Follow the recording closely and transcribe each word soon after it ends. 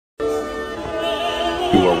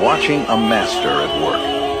You are watching a master at work.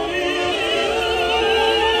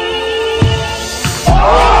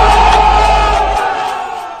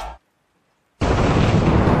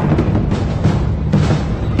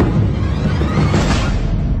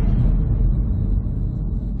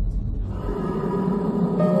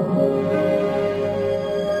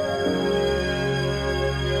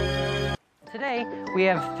 Today, we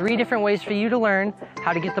have 3 different ways for you to learn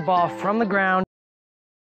how to get the ball from the ground.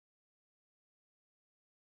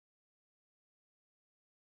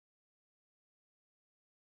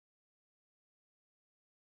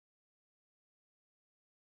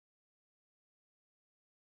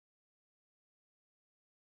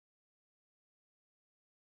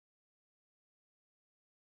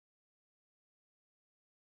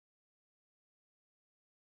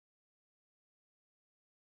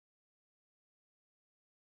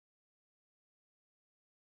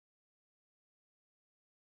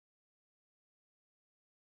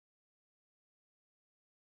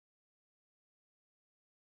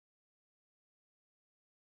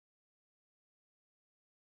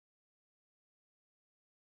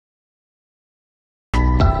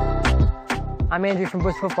 I'm Andrew from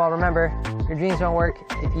Bush Football. Remember, your dreams won't work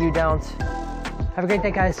if you don't. Have a great day,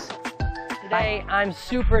 guys. Today, I'm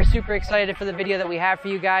super excited for the video that we have for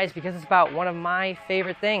you guys because it's about one of my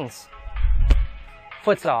favorite things,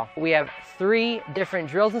 futsal. We have 3 different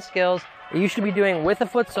drills and skills that you should be doing with a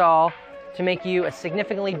futsal to make you a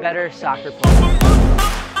significantly better soccer player.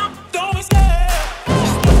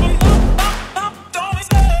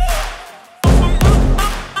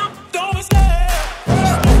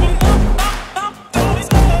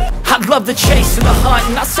 Love the chase and the hunt,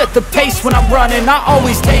 and I set the pace when I'm running. I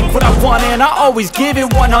always take what I want and I always give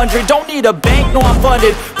it 100. Don't need a bank, no, I'm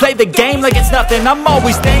funded. Play the game like it's nothing. I'm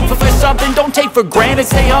always thankful for something. Don't take for granted,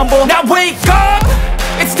 stay humble. Now wake up,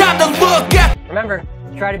 it's time to look at. Remember,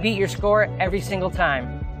 try to beat your score every single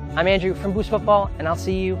time. I'm Andrew from Boost Football, and I'll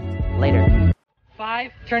see you later.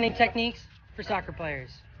 5 turning techniques for soccer players.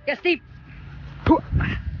 Yes, Steve.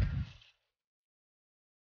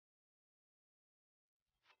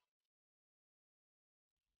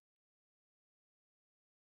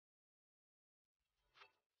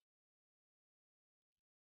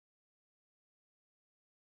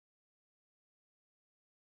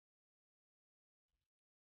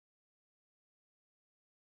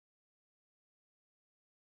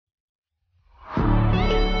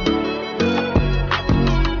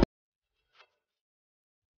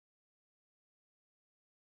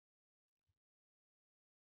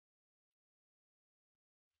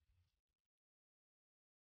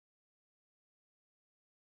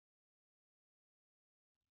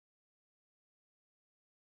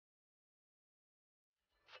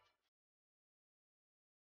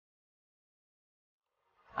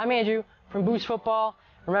 I'm Andrew from Boost Football.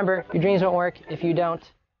 Remember, your dreams won't work if you don't.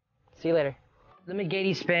 See you later. The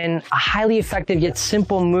menjadi spin, a highly effective yet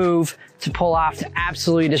simple move to pull off to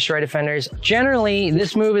absolutely destroy defenders. Generally,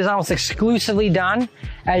 this move is almost exclusively done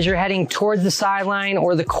as you're heading towards the sideline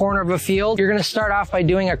or the corner of a field. You're gonna start off by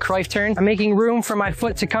doing a Cruyff turn. I'm making room for my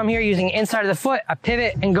foot to come here using inside of the foot, a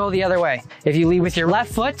pivot, and go the other way. If you lead with your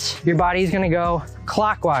left foot, your body's gonna go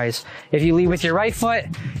clockwise. If you lead with your right foot,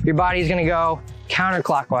 your body's gonna go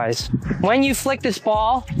counterclockwise. When you flick this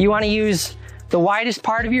ball, you wanna use the widest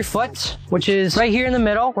part of your foot, which is right here in the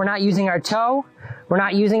middle. We're not using our toe. We're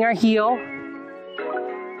not using our heel.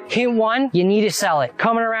 Hint 1, you need to sell it.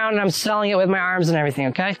 Coming around and I'm selling it with my arms and everything,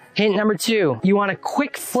 okay? Hint number 2, you want a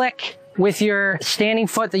quick flick with your standing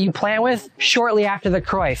foot that you plant with shortly after the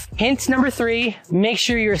Cruyff. Hint number 3, make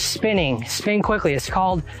sure you're spinning. Spin quickly. It's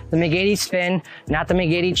called the menjadi spin, not the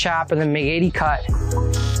menjadi chop or the menjadi cut.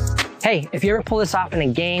 Hey, if you ever pull this off in a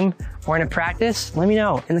game or in a practice, let me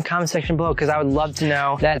know in the comment section below because I would love to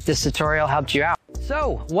know that this tutorial helped you out.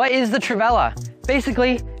 So, what is the trivela?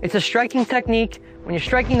 Basically, it's a striking technique when you're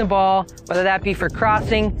striking the ball, whether that be for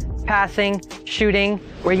crossing, passing, shooting,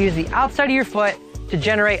 where you use the outside of your foot to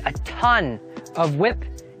generate a ton of whip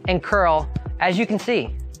and curl, as you can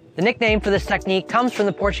see. The nickname for this technique comes from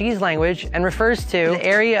the Portuguese language and refers to the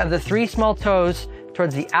area of the 3 small toes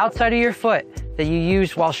towards the outside of your foot that you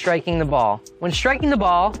use while striking the ball. When striking the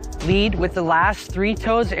ball, lead with the last 3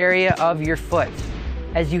 toes area of your foot.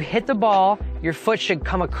 As you hit the ball, your foot should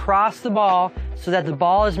come across the ball so that the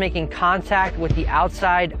ball is making contact with the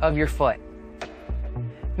outside of your foot.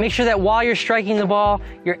 Make sure that while you're striking the ball,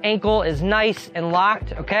 your ankle is nice and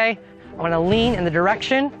locked, okay? I want to lean in the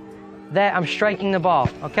direction that I'm striking the ball,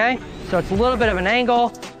 okay? So it's a little bit of an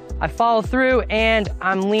angle. I follow through and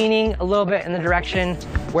I'm leaning a little bit in the direction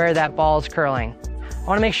where that ball is curling. I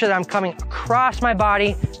want to make sure that I'm coming across my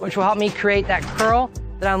body, which will help me create that curl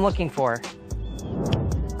that I'm looking for.